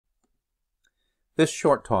This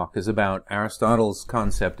short talk is about Aristotle's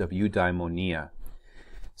concept of eudaimonia.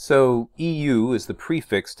 So EU is the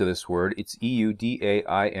prefix to this word. It's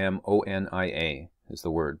eudaimonia is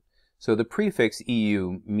the word. So the prefix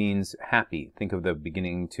EU means happy. Think of the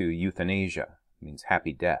beginning to euthanasia. It means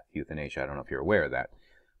happy death, euthanasia. I don't know if you're aware of that.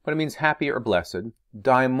 But it means happy or blessed.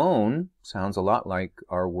 Daimon sounds a lot like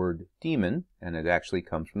our word demon, and it actually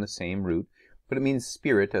comes from the same root, but it means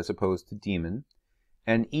spirit as opposed to demon.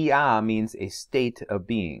 And ia means a state of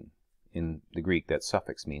being. In the Greek, that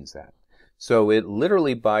suffix means that. So it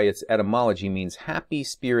literally, by its etymology, means happy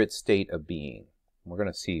spirit state of being. We're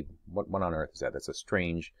going to see what on earth is that. That's a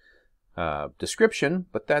strange description,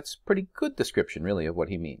 but that's pretty good description, really, of what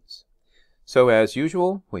he means. So as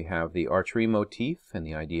usual, we have the archery motif and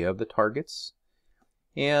the idea of the targets.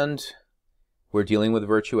 And we're dealing with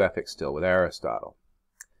virtue ethics still, with Aristotle.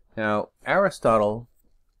 Now, Aristotle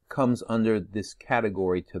comes under this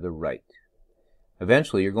category to the right.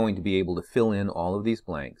 Eventually, you're going to be able to fill in all of these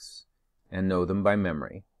blanks and know them by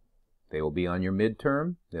memory. They will be on your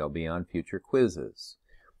midterm. They'll be on future quizzes.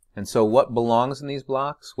 And so what belongs in these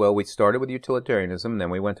blocks? Well, we started with utilitarianism, then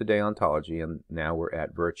we went to deontology, and now we're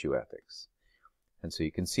at virtue ethics. And so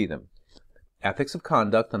you can see them. Ethics of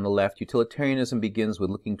conduct on the left. Utilitarianism begins with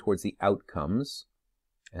looking towards the outcomes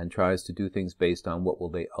and tries to do things based on what will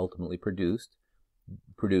they ultimately produce.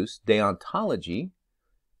 Deontology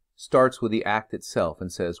starts with the act itself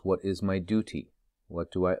and says, what is my duty?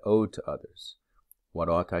 What do I owe to others? What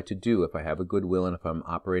ought I to do if I have a good will and if I'm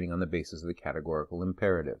operating on the basis of the categorical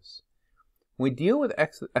imperatives? When we deal with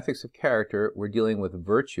ethics of character, we're dealing with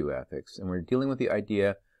virtue ethics, and we're dealing with the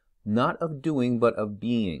idea not of doing but of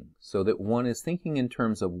being, so that one is thinking in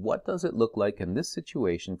terms of what does it look like in this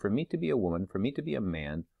situation for me to be a woman, for me to be a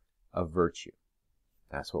man of virtue.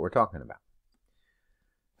 That's what we're talking about.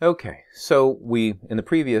 Okay, so in the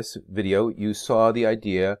previous video, you saw the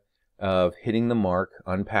idea of hitting the mark,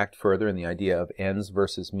 unpacked further, and the idea of ends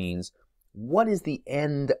versus means. What is the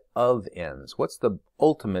end of ends? What's the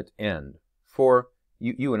ultimate end? For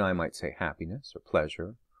you and I might say happiness, or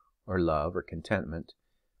pleasure, or love, or contentment,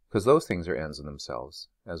 because those things are ends in themselves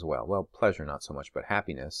as well. Well, pleasure not so much, but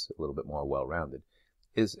happiness, a little bit more well-rounded,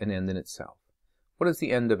 is an end in itself. What is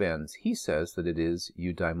the end of ends? He says that it is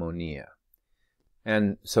eudaimonia.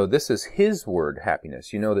 And so this is his word,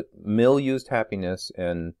 happiness. You know that Mill used happiness,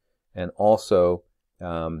 and also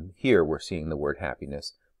here we're seeing the word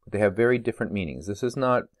happiness. But they have very different meanings. This is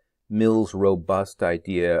not Mill's robust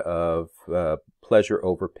idea of pleasure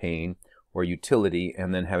over pain or utility,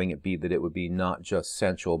 and then having it be that it would be not just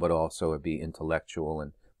sensual, but also it would be intellectual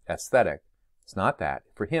and aesthetic. It's not that.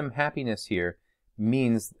 For him, happiness here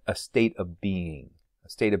means a state of being. A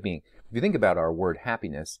state of being. If you think about our word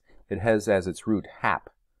happiness, it has as its root hap,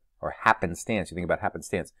 or happenstance. You think about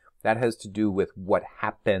happenstance. That has to do with what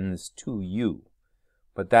happens to you.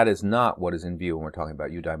 But that is not what is in view when we're talking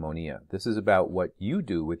about eudaimonia. This is about what you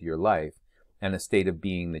do with your life and a state of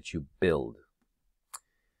being that you build.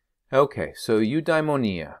 Okay, so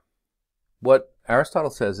eudaimonia. What Aristotle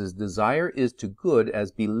says is desire is to good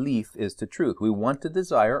as belief is to truth. We want to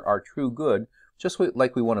desire our true good just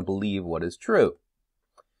like we want to believe what is true.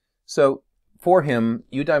 So for him,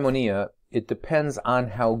 eudaimonia, it depends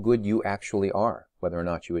on how good you actually are, whether or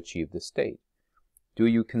not you achieve this state. Do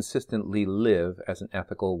you consistently live as an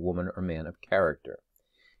ethical woman or man of character?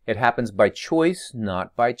 It happens by choice,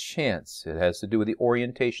 not by chance. It has to do with the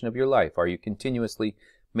orientation of your life. Are you continuously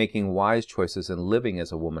making wise choices and living as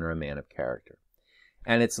a woman or a man of character?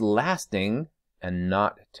 And it's lasting and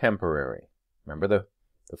not temporary. Remember the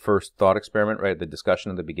first thought experiment, right? The discussion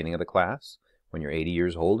at the beginning of the class? When you're 80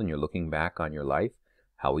 years old and you're looking back on your life,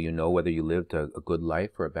 how will you know whether you lived a good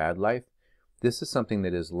life or a bad life? This is something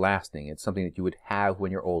that is lasting. It's something that you would have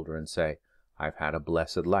when you're older and say, I've had a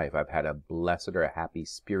blessed life. I've had a blessed or a happy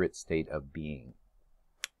spirit state of being.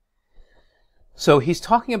 So he's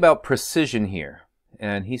talking about precision here.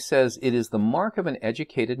 And he says it is the mark of an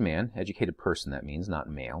educated man, educated person that means, not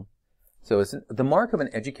male. So it's the mark of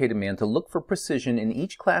an educated man to look for precision in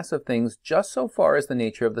each class of things just so far as the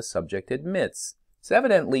nature of the subject admits. It's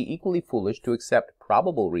evidently equally foolish to accept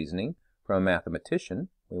probable reasoning from a mathematician.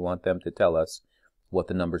 We want them to tell us what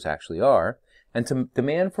the numbers actually are, and to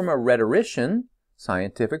demand from a rhetorician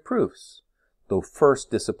scientific proofs. The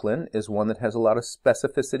first discipline is one that has a lot of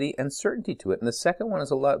specificity and certainty to it, and the second one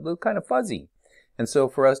is a little kind of fuzzy. And so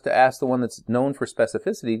for us to ask the one that's known for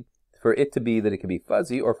specificity, for it to be that it can be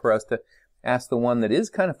fuzzy, or for us to ask the one that is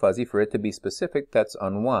kind of fuzzy for it to be specific, that's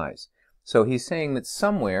unwise. So he's saying that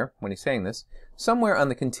somewhere, when he's saying this, somewhere on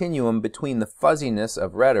the continuum between the fuzziness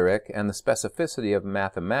of rhetoric and the specificity of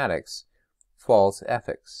mathematics, false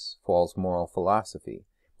ethics, false moral philosophy.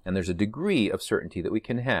 And there's a degree of certainty that we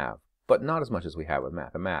can have, but not as much as we have with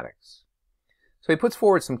mathematics. So he puts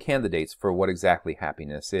forward some candidates for what exactly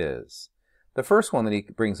happiness is. The first one that he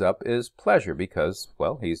brings up is pleasure because,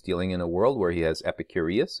 well, he's dealing in a world where he has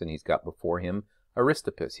Epicurus and he's got before him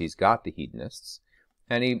Aristippus. He's got the hedonists.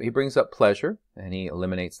 And he brings up pleasure and he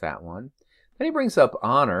eliminates that one. Then he brings up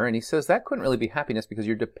honor and he says that couldn't really be happiness because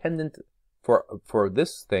you're dependent for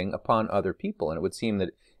this thing upon other people. And it would seem that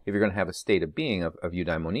if you're going to have a state of being, of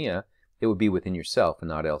eudaimonia, it would be within yourself and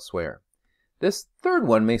not elsewhere. This third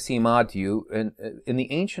one may seem odd to you. In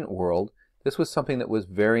the ancient world, this was something that was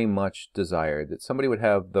very much desired, that somebody would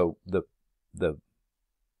have the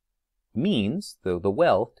means, the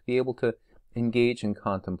wealth, to be able to engage in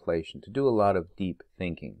contemplation, to do a lot of deep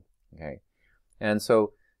thinking. Okay, and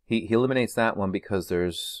so he eliminates that one because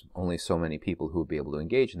there's only so many people who would be able to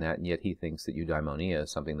engage in that, and yet he thinks that eudaimonia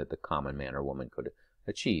is something that the common man or woman could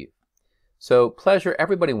achieve. So pleasure,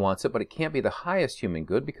 everybody wants it, but it can't be the highest human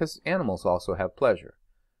good because animals also have pleasure.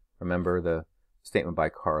 Remember the statement by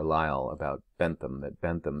Carlyle about Bentham, that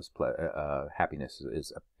Bentham's happiness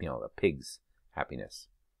is a pig's happiness.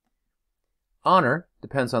 Honor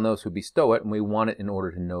depends on those who bestow it, and we want it in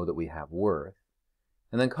order to know that we have worth.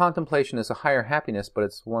 And then contemplation is a higher happiness, but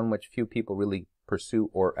it's one which few people really pursue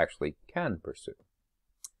or actually can pursue.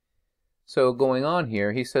 So going on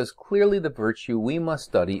here, he says, clearly the virtue we must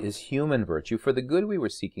study is human virtue, for the good we were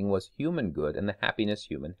seeking was human good, and the happiness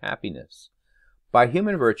human happiness. By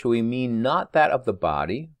human virtue we mean not that of the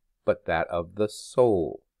body, but that of the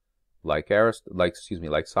soul. Like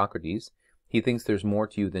Socrates, he thinks there's more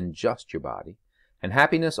to you than just your body. And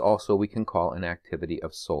happiness also we can call an activity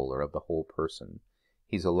of soul, or of the whole person.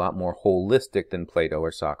 He's a lot more holistic than Plato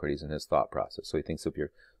or Socrates in his thought process. So he thinks of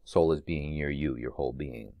your soul as being your whole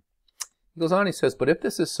being. He goes on, he says, but if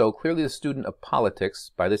this is so, clearly the student of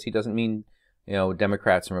politics, by this he doesn't mean,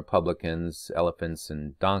 Democrats and Republicans, elephants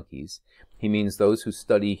and donkeys. He means those who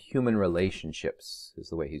study human relationships, is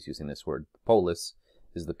the way he's using this word. Polis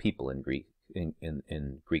is the people in Greek,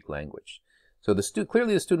 in Greek language. So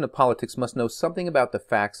clearly the student of politics must know something about the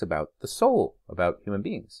facts about the soul, about human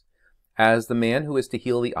beings. As the man who is to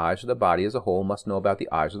heal the eyes of the body as a whole must know about the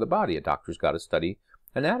eyes of the body. A doctor's got to study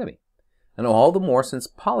anatomy. And all the more since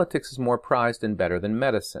politics is more prized and better than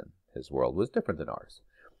medicine. His world was different than ours.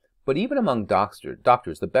 But even among doctors,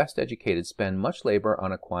 the best educated spend much labor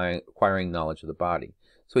on acquiring knowledge of the body.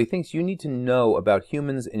 So he thinks you need to know about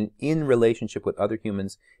humans in relationship with other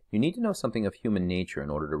humans. You need to know something of human nature in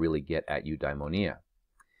order to really get at eudaimonia.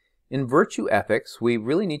 In virtue ethics, we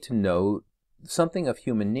really need to know something of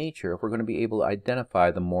human nature if we're going to be able to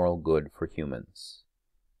identify the moral good for humans.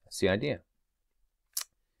 That's the idea.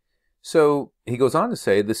 So he goes on to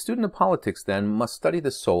say, the student of politics then must study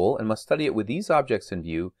the soul and must study it with these objects in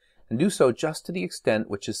view and do so just to the extent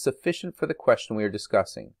which is sufficient for the question we are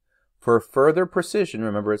discussing. For further precision,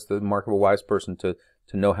 remember it's the mark of a wise person to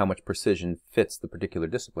know how much precision fits the particular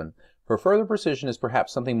discipline. For further precision is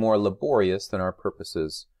perhaps something more laborious than our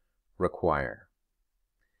purposes require.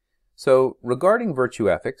 So regarding virtue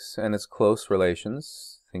ethics and its close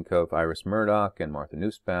relations, think of Iris Murdoch and Martha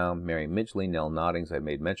Nussbaum, Mary Midgley, Nell Noddings. I've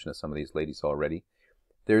made mention of some of these ladies already.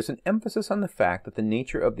 There's an emphasis on the fact that the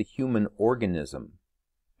nature of the human organism,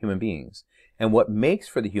 human beings, and what makes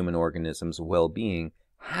for the human organism's well-being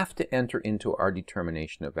have to enter into our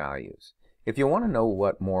determination of values. If you want to know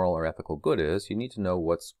what moral or ethical good is, you need to know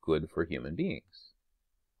what's good for human beings.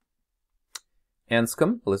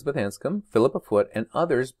 Anscombe, Elizabeth Anscombe, Philippa Foot, and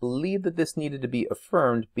others believed that this needed to be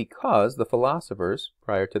affirmed because the philosophers,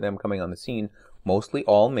 prior to them coming on the scene, mostly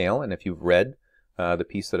all male, and if you've read the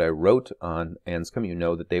piece that I wrote on Anscombe, you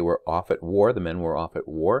know that they were off at war, the men were off at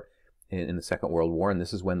war in the Second World War, and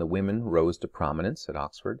this is when the women rose to prominence at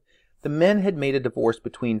Oxford. The men had made a divorce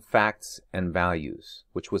between facts and values,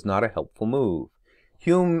 which was not a helpful move.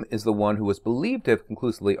 Hume is the one who was believed to have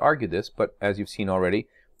conclusively argued this, but as you've seen already,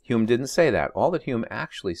 Hume didn't say that. All that Hume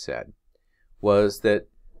actually said was that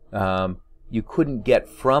you couldn't get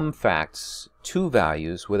from facts to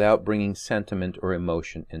values without bringing sentiment or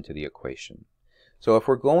emotion into the equation. So if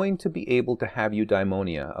we're going to be able to have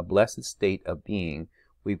eudaimonia, a blessed state of being,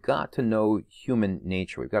 we've got to know human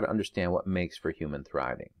nature. We've got to understand what makes for human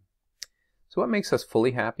thriving. So what makes us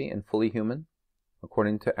fully happy and fully human?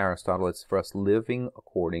 According to Aristotle, it's for us living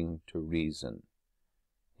according to reason.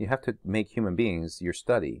 You have to make human beings your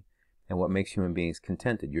study, and what makes human beings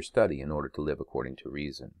contented your study in order to live according to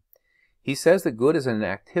reason. He says that good is an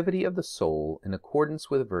activity of the soul in accordance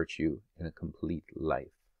with virtue in a complete life.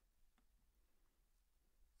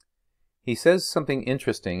 He says something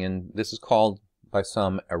interesting, and this is called by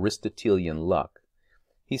some Aristotelian luck.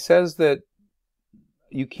 He says that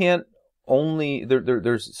you can't only,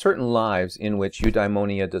 there's certain lives in which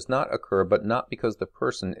eudaimonia does not occur, but not because the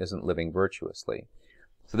person isn't living virtuously.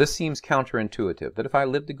 So this seems counterintuitive, that if I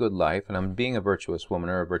lived a good life and I'm being a virtuous woman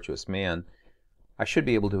or a virtuous man, I should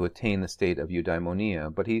be able to attain the state of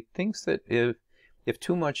eudaimonia. But he thinks that if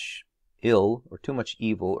too much ill or too much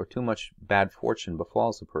evil or too much bad fortune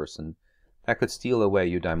befalls a person, that could steal away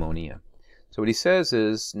eudaimonia. So what he says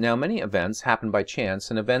is, now many events happen by chance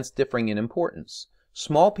and events differing in importance.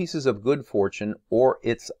 Small pieces of good fortune or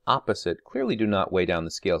its opposite clearly do not weigh down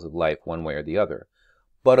the scales of life one way or the other.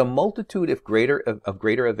 But a multitude of greater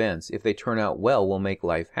events, if they turn out well, will make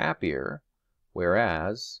life happier.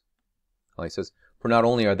 Whereas, well, he says, for not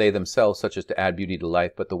only are they themselves such as to add beauty to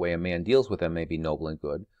life, but the way a man deals with them may be noble and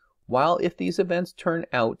good. While if these events turn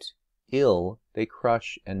out ill, they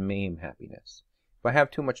crush and maim happiness. If I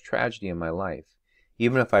have too much tragedy in my life,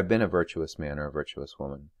 even if I've been a virtuous man or a virtuous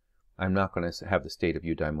woman, I'm not going to have the state of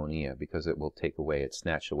eudaimonia, because it will take away, it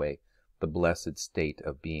snatch away the blessed state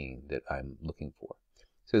of being that I'm looking for.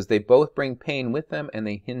 It says they both bring pain with them and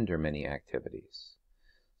they hinder many activities.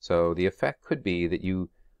 So the effect could be that you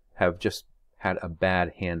have just had a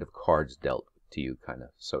bad hand of cards dealt to you, kind of,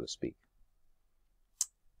 so to speak.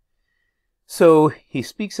 So he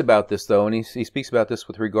speaks about this, though, and he speaks about this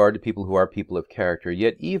with regard to people who are people of character.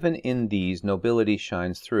 Yet even in these, nobility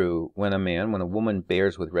shines through when a woman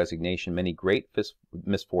bears with resignation many great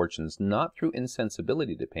misfortunes, not through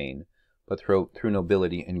insensibility to pain, but through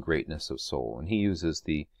nobility and greatness of soul. And he uses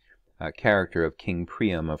the character of King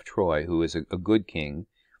Priam of Troy, who is a good king,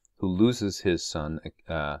 who loses his son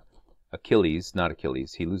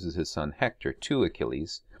he loses his son Hector to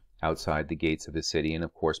Achilles, outside the gates of his city, and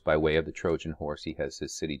of course by way of the Trojan horse he has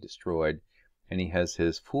his city destroyed, and he has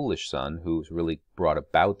his foolish son, who's really brought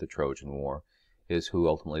about the Trojan War, is who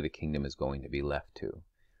ultimately the kingdom is going to be left to.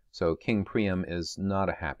 So King Priam is not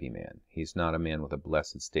a happy man. He's not a man with a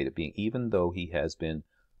blessed state of being, even though he has been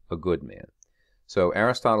a good man. So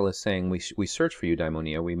Aristotle is saying we search for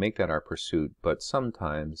eudaimonia, we make that our pursuit, but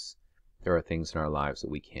sometimes there are things in our lives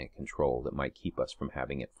that we can't control that might keep us from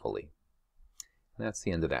having it fully. And that's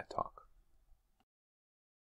the end of that talk.